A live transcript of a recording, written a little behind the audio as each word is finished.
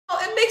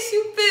makes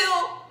you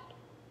feel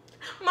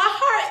my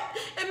heart.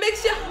 It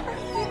makes your heart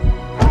feel.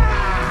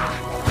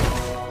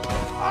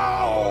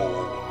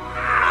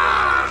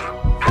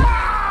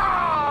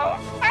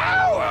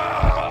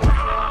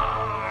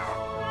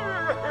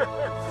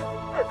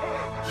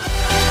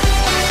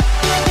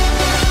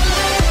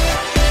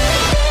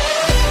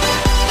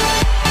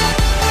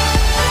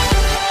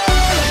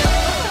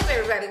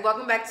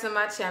 Welcome back to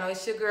my channel.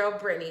 It's your girl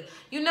Brittany.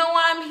 You know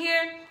why I'm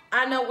here?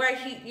 I know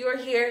why you're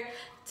here.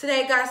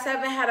 Today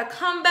Got7 had a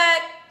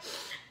comeback.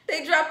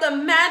 They dropped a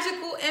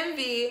magical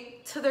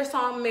MV to their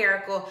song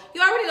Miracle.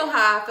 You already know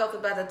how I felt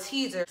about the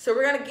teaser, so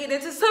we're gonna get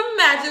into some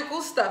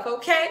magical stuff,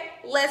 okay?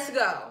 Let's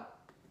go.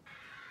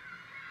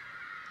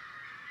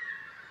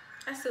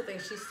 I still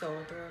think she's so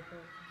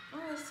adorable.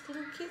 Oh, it's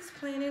little kids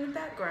playing in the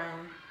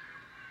background.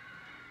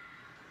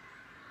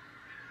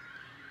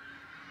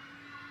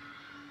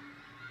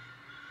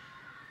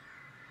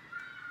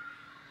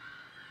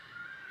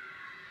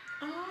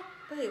 Oh,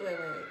 wait.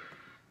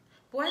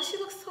 Boy, she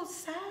looks so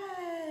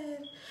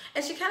sad.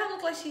 And she kind of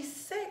looks like she's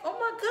sick. Oh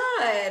my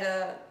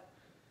God.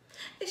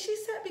 Is she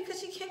sad because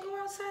she can't go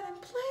outside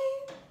and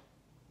play?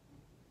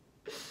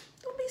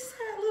 Don't be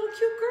sad, little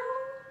cute girl.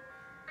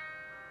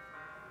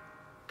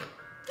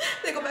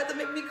 They're about to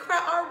make me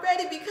cry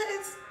already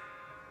because...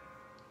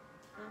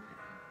 Okay.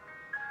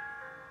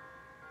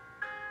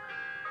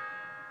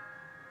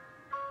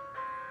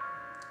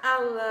 I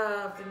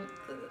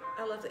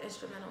love the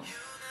instrumental.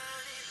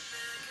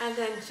 And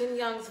then Jin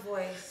Young's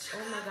voice. Oh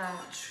my God.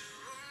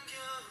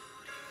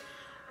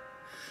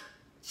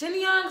 Jin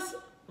Young's,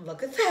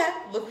 look at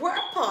that. Look where I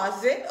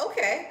paused it.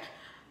 Okay.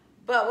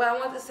 But what I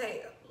want to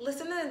say,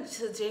 listening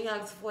to Jin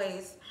Young's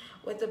voice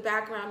with the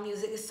background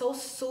music is so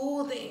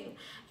soothing.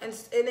 And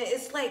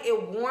it's like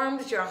it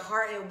warms your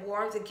heart.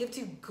 It gives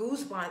you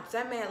goosebumps.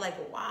 That man,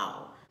 like,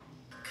 wow.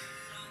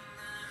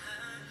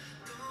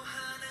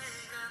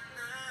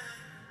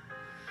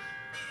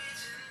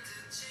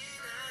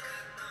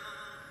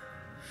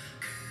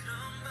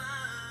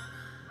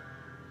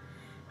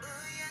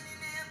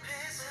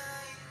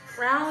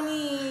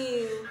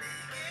 Brownie.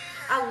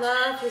 I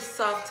love his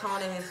soft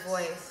tone in his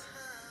voice.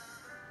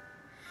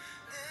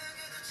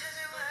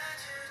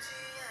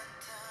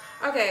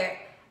 Okay,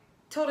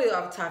 totally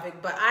off topic,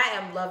 but I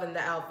am loving the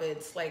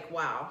outfits. Like,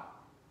 wow.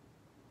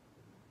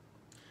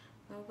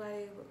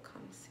 Nobody will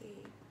come see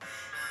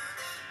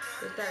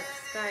the dark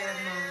sky of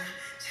mine.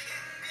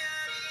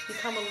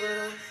 Become a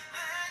little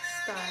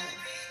star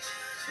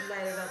and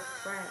light it up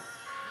bright.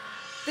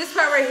 This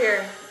part right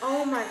here.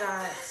 Oh my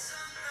God.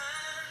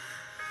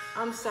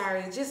 I'm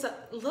sorry, just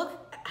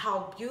look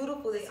how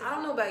beautiful they, I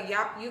don't know about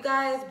you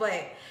guys,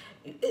 but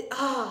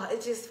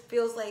it just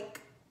feels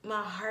like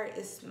my heart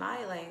is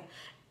smiling.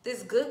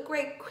 This good,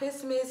 great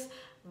Christmas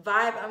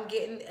vibe I'm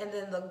getting, and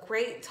then the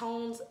great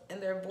tones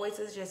and their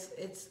voices, just,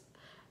 it's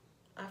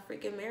a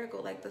freaking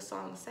miracle, like the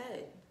song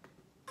said.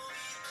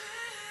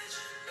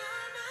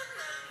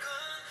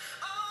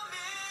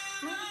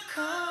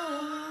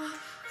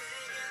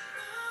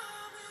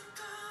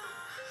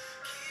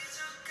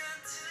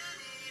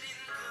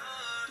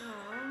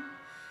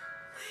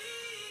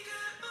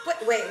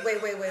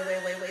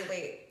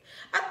 Wait.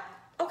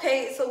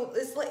 Okay, so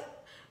it's like,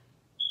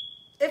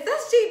 if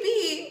that's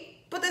JB,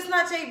 but it's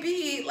not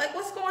JB, like,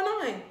 what's going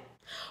on?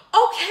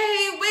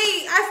 Okay,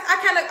 wait,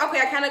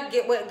 I kind of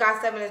get what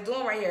Got7 is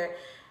doing right here.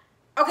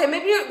 Okay,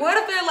 maybe, what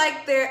if they're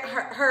like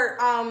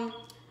her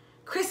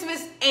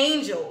Christmas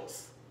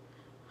angels?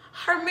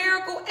 Her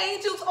miracle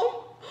angels.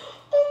 Oh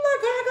my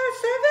God,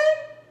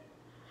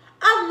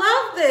 Got7? I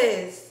love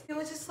this. It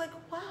was just like,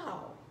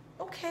 wow,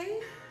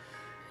 okay.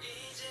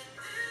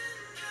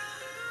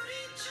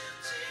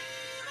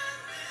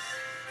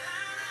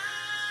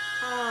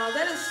 Oh,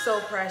 that is so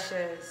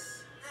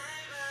precious.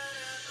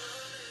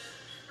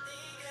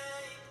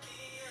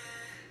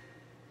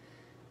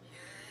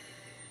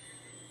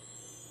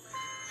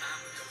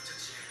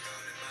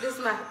 This is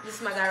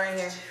my guy right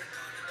here.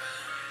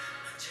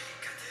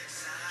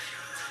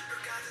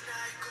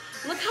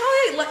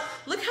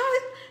 Look how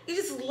he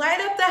just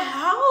light up the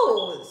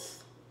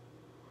house.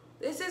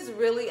 This is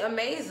really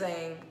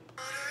amazing.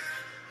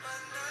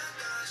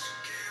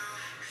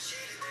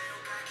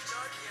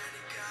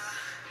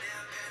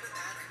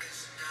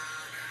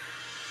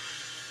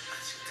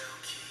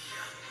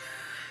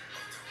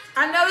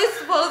 I know it's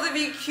supposed to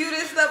be cute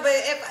and stuff, but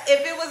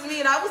if it was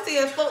me and I was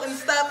seeing floating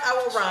stuff, I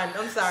would run.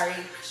 I'm sorry.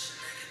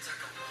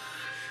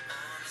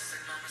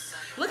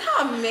 Look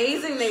how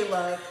amazing they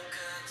look.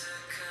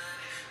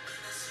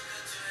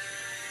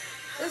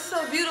 It's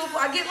so beautiful.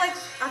 I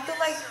feel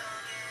like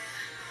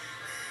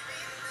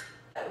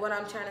what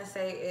I'm trying to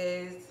say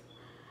is,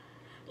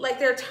 like,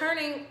 they're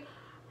turning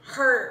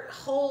her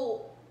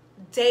whole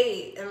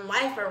day and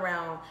life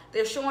around.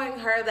 They're showing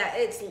her that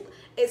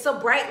it's a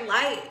bright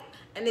light.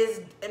 And it's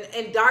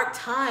in dark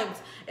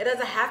times, it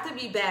doesn't have to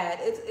be bad.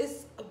 It's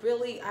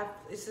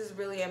this is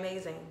really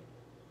amazing.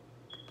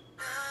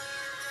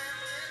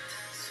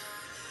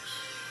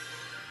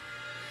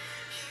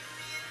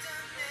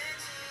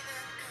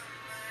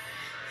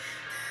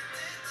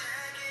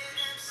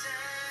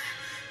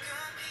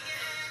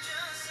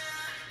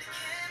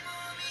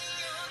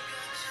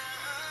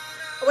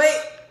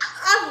 Wait,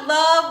 I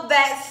love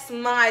that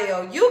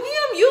smile.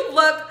 Yugium, you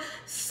look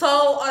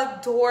so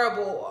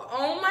adorable.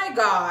 Oh my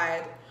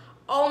god.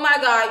 Oh my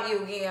god,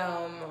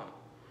 Yugium.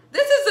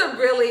 This is a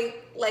really,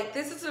 like,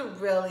 this is a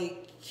really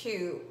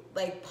cute,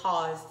 like,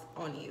 pause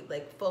on you.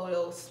 Like,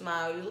 photo,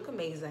 smile. You look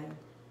amazing.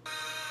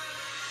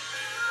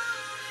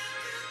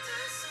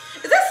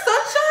 Is that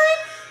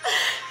Sunshine?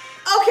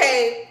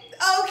 Okay.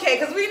 Okay,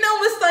 because we know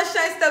when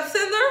Sunshine steps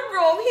in the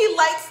room, he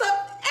lights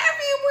up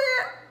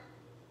everywhere.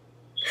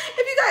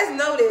 If you guys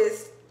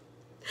notice,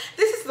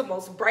 this is the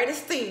most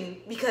brightest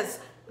thing because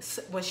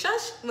when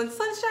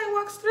sunshine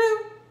walks through,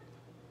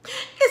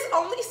 it's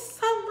only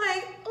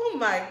sunlight. Oh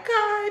my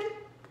god.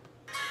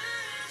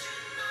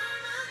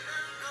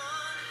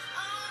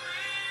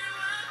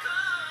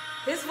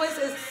 His voice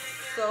is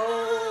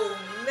so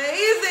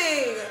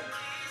amazing.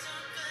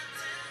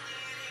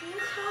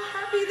 Look how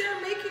happy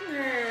they're making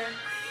her.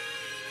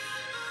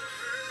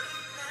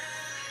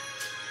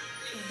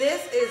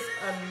 This is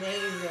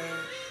amazing.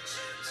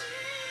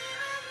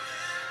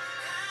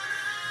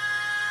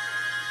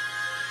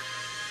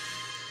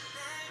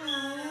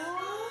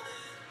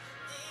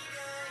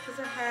 Because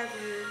I have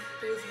you.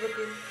 He's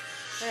looking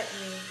at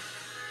me.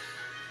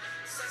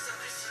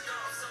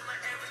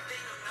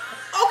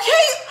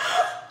 Okay.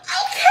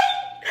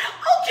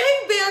 Okay,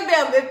 Bam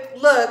Bam.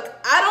 Look,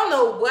 I don't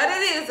know what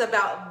it is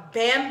about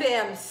Bam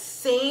Bam's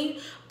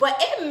singing, but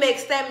it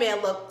makes that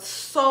man look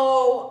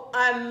so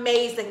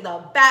amazing.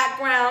 The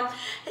background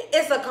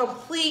is a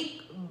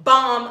complete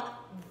bomb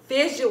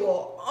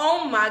visual.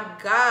 Oh my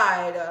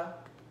god.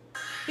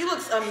 He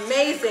looks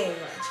amazing.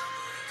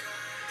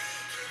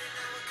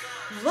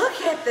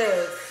 Look at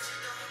this.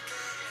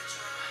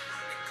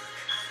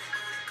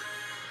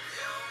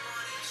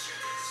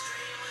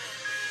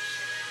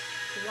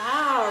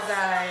 Wow,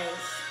 guys.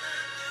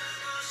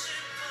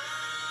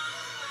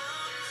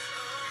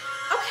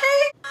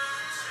 Okay.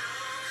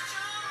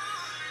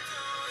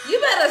 You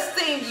better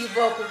sing, you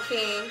vocal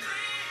king.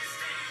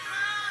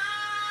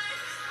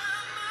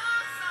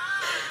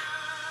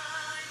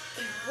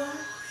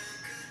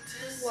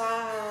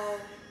 Wow.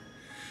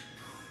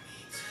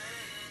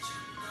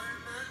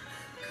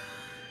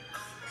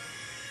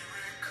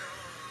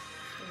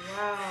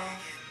 Wow.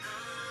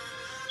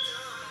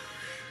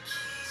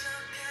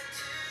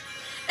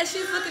 And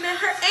she's looking at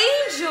her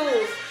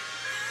angels.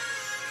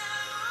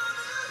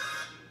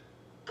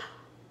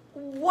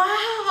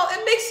 Wow,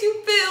 it makes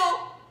you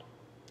feel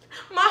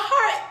my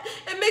heart.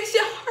 It makes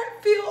your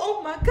heart feel,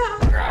 oh my God.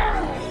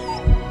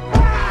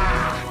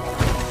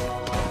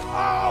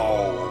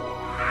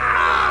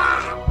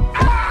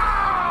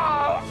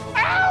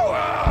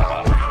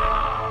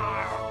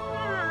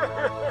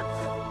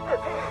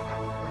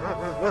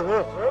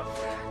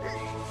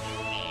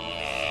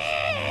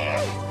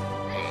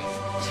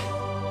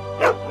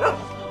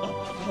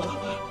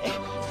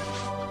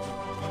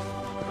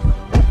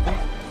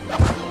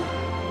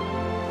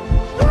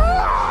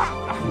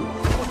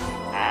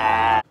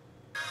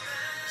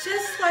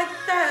 Just like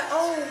that.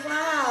 Oh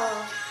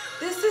wow.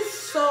 This is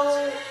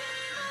so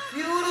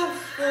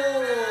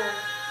beautiful.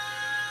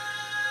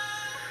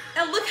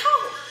 And look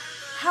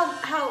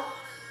how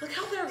look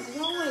how they're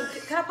glowing.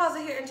 Can I pause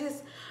it here and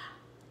just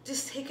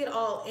take it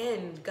all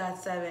in,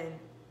 Got7.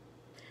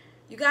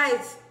 You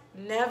guys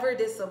never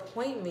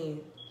disappoint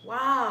me.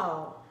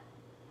 Wow.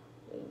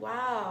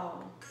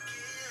 Wow.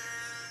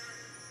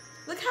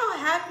 Look how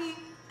happy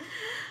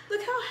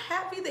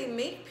they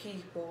make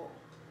people.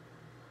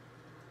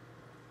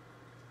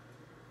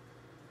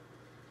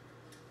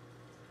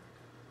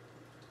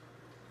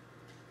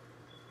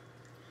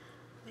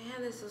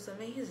 Man, this was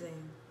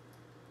amazing.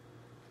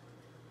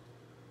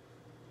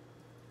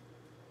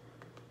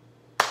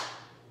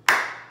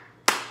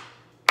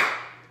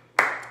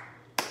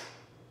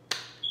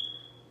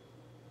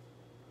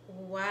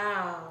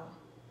 Wow.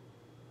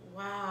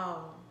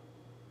 Wow.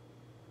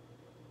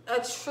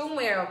 A true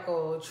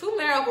miracle. True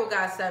miracle,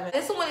 Got7.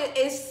 This one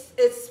is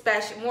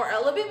special, a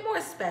little bit more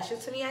special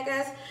to me, I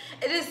guess.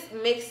 It just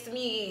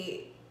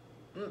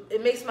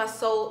makes my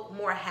soul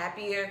more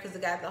happier because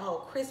it got the whole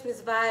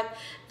Christmas vibe,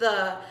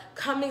 the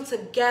coming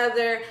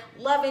together,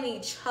 loving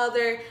each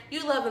other,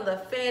 you loving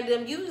the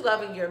fandom, you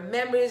loving your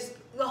members,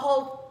 the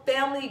whole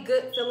family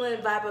good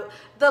feeling vibe of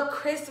the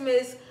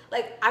Christmas.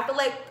 Like, I feel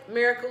like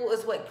Miracle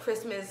is what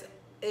Christmas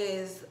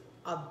is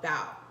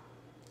about.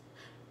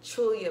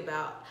 Truly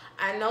about.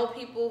 I know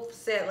people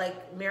said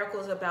like Miracle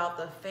is about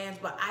the fans,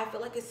 but I feel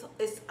like it's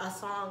a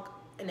song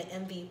and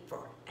an MV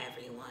for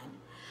everyone.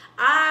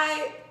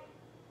 I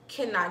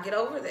cannot get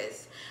over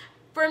this.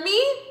 For me,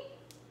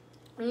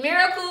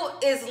 Miracle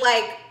is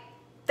like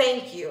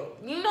thank you.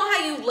 You know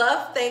how you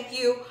love thank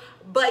you,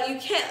 but you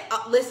can't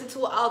listen to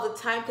it all the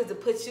time because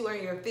it puts you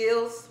in your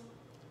feels.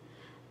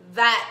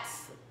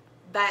 That's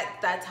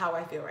how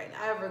I feel right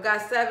now.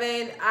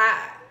 Got7,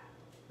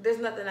 there's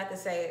nothing I can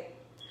say.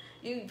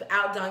 You've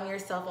outdone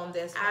yourself on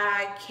this.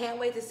 I can't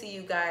wait to see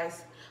you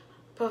guys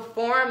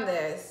perform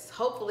this.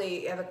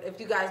 Hopefully, if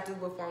you guys do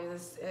perform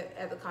this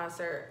at the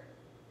concert,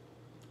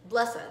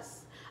 bless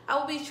us. I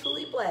will be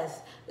truly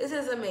blessed. This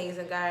is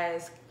amazing,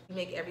 guys. You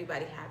make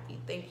everybody happy.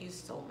 Thank you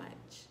so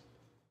much.